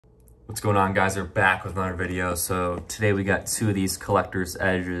What's going on, guys? We're back with another video. So today we got two of these collector's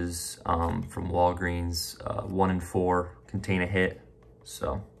edges from Walgreens. 1 and 4 contain a hit.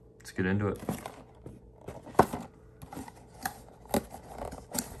 So let's get into it.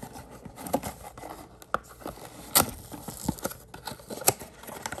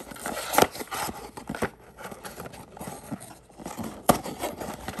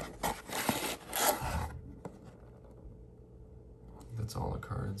 That's all the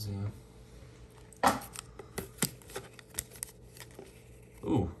cards, yeah.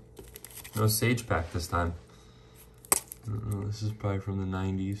 Ooh, no Sage pack this time. I don't know, this is probably from the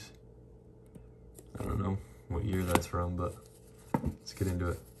 90s. I don't know what year that's from, but let's get into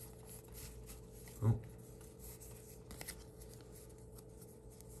it. Oh.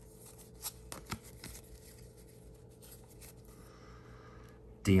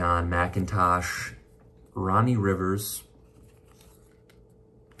 Deion McIntosh, Ronnie Rivers,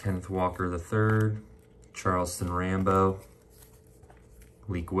 Kenneth Walker III, Charleston Rambo,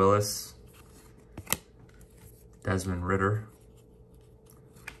 Leak Willis, Desmond Ritter,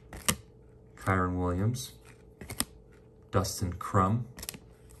 Kyron Williams, Dustin Crum,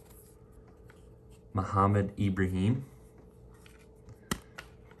 Muhammad Ibrahim,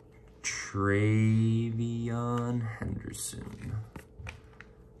 Travion Henderson,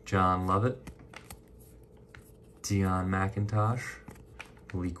 John Lovett, Deion McIntosh,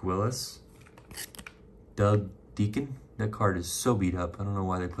 Leak Willis, Doug Deacon. That card is so beat up. I don't know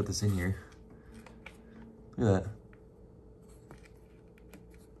why they put this in here. Look at that.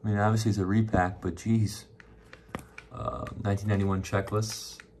 I mean, obviously it's a repack, but geez. 1991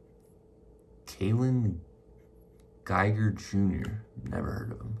 checklist. Kalen Geiger Jr. Never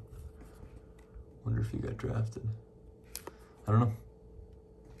heard of him. Wonder if he got drafted. I don't know.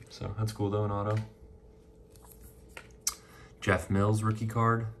 So that's cool though, an auto. Jeff Mills rookie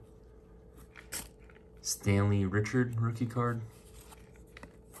card. Stanley Richard rookie card.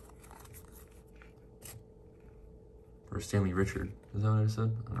 Or Stanley Richard. Is that what I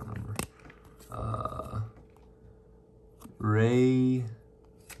said? I don't remember. Ray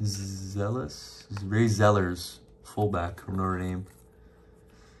Zellers, fullback from Notre Dame.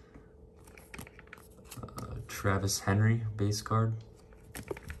 Travis Henry, base card.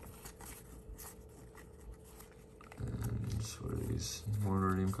 And what are these? More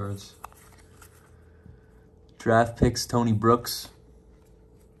Notre Dame cards. Draft picks, Tony Brooks,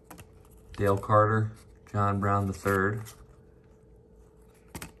 Dale Carter, John Brown III,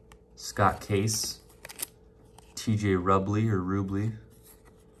 Scott Case, TJ Rubley,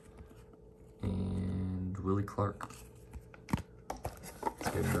 and Willie Clark. Let's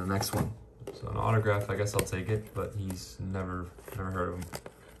get into the next one. So an autograph, I guess I'll take it, but he's never heard of him.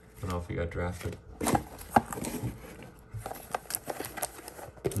 I don't know if he got drafted.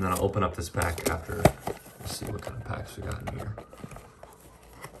 And then I'll open up this pack after. See what kind of packs we got in here.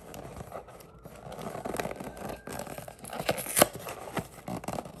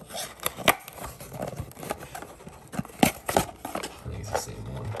 I think it's the same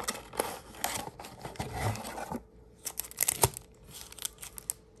one. Yeah.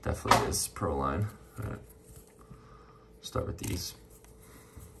 Definitely is Pro Line. All right. Start with these.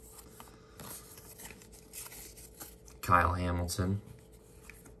 Kyle Hamilton.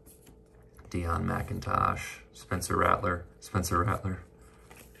 Deion McIntosh, Spencer Rattler,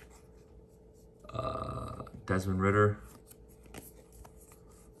 Desmond Ritter,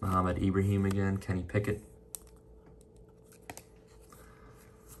 Muhammad Ibrahim again, Kenny Pickett,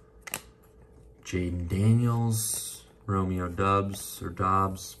 Jaden Daniels, Romeo Dobbs,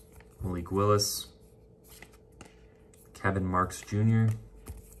 Malik Willis, Kevin Marks Jr.,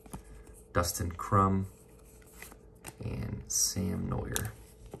 Dustin Crum, and Sam Neuer.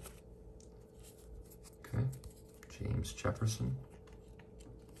 Okay, James Jefferson.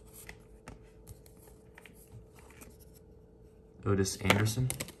 Otis Anderson.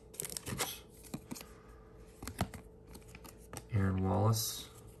 Oops. Aaron Wallace.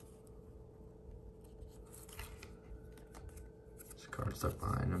 This card stuck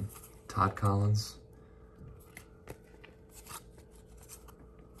behind him. Todd Collins.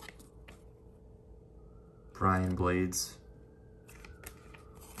 Brian Blades.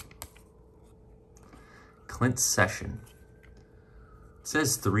 Clint Session. It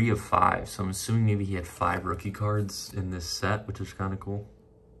says 3 of 5, so I'm assuming maybe he had 5 rookie cards in this set, which is kind of cool.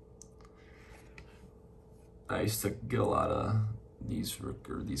 I used to get a lot of these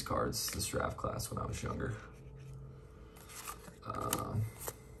cards, this draft class, when I was younger.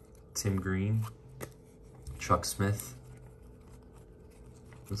 Tim Green, Chuck Smith.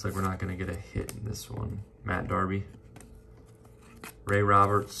 Looks like we're not going to get a hit in this one. Matt Darby, Ray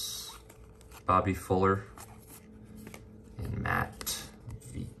Roberts, Bobby Fuller, and Matt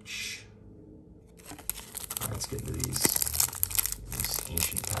Veach. All right, let's get into these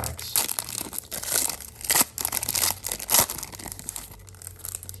ancient packs.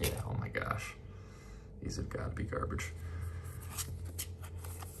 Yeah, oh my gosh. These have got to be garbage.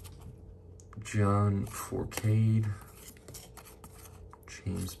 John Forcade,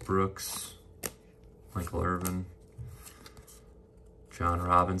 James Brooks, Michael Irvin, John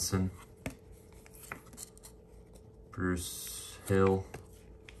Robinson, Bruce Hill,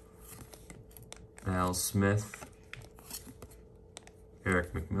 Al Smith,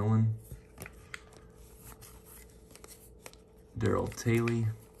 Eric McMillan, Daryl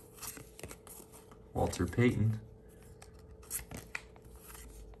Taylor, Walter Payton,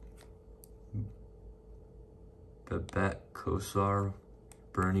 Babette Kosar,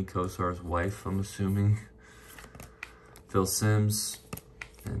 Bernie Kosar's wife, I'm assuming, Phil Simms,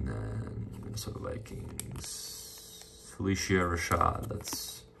 and then Minnesota Vikings, Felicia Rashad.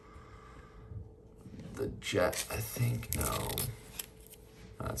 That's the Jet, I think. No,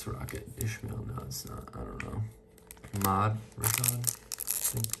 that's Rocket Ishmael. No, it's not. I don't know. Ahmad Rashad, I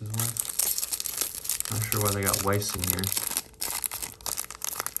think his wife. Not sure why they got wives in here.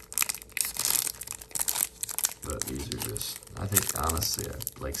 But these are just, I think, honestly, I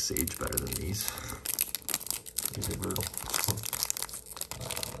like Sage better than these. These are brutal.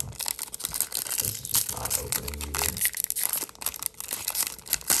 This is just not opening either.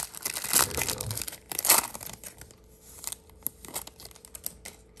 There we go.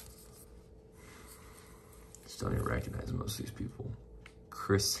 Just don't even recognize most of these people.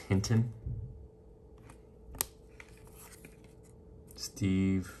 Chris Hinton.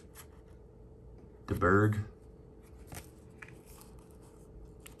 Steve DeBerg.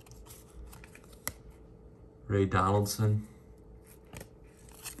 Ray Donaldson,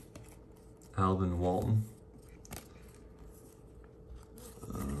 Alvin Walton,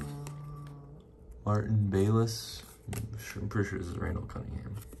 Martin Bayless. I'm pretty sure this is Randall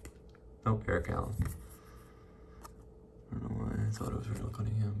Cunningham. Oh, Eric Allen. I don't know why I thought it was Randall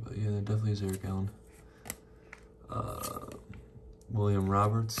Cunningham, but yeah, that definitely is Eric Allen. William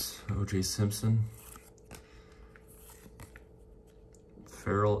Roberts, O.J. Simpson,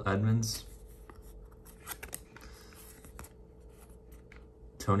 Farrell Edmonds,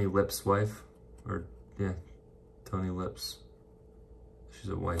 Tony Lip's wife, or yeah, Tony Lip's. She's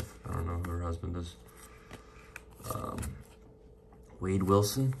a wife. I don't know who her husband is. Wade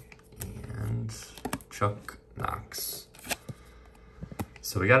Wilson and Chuck Knox.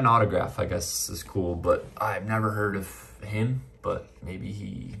 So we got an autograph. I guess this is cool, but I've never heard of him. But maybe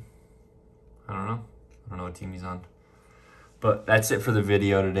he, I don't know. I don't know what team he's on. But that's it for the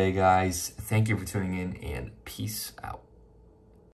video today, guys. Thank you for tuning in, and peace out.